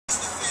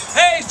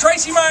guys,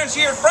 Tracy Myers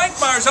here at Frank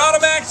Myers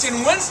Automax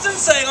in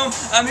Winston-Salem.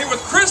 I'm here with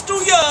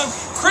Crystal Young.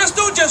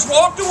 Crystal just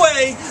walked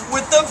away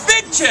with the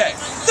big check.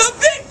 The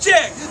big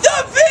check!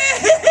 The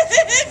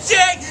big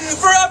check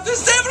for up to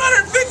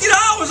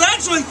 $750.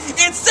 Actually,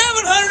 it's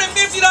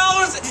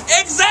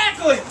 $750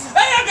 exactly.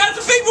 Hey, I got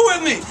some people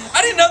with me.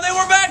 I didn't know they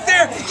were back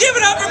there. Give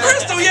it up for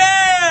Crystal,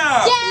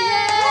 yeah! Yay!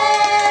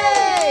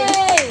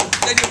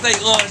 They just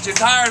ate lunch. They're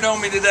tired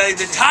on me today.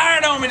 They're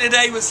tired on me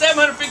today with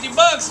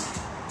 $750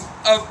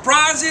 of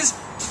prizes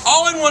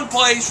all in one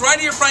place right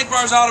here at Frank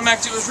Myers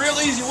Automax. It was real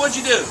easy. What'd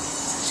you do?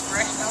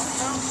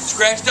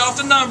 Scratched off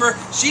the number.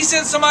 She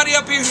sent somebody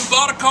up here who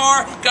bought a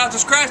car, got to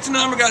scratch the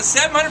number, got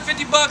 $750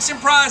 in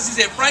prizes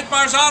at Frank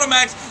Myers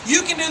Automax.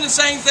 You can do the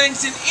same thing.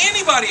 Send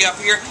anybody up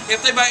here.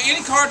 If they buy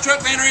any car,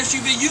 truck, van, or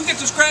SUV, you get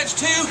to scratch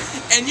too,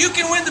 and you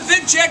can win the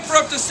big check for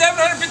up to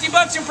 $750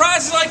 in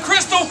prizes like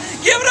Crystal.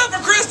 Give it up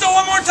for Crystal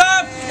one more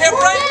time at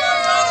Frank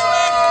Myers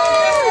Automax.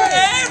 That's where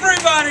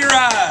everybody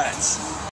rides.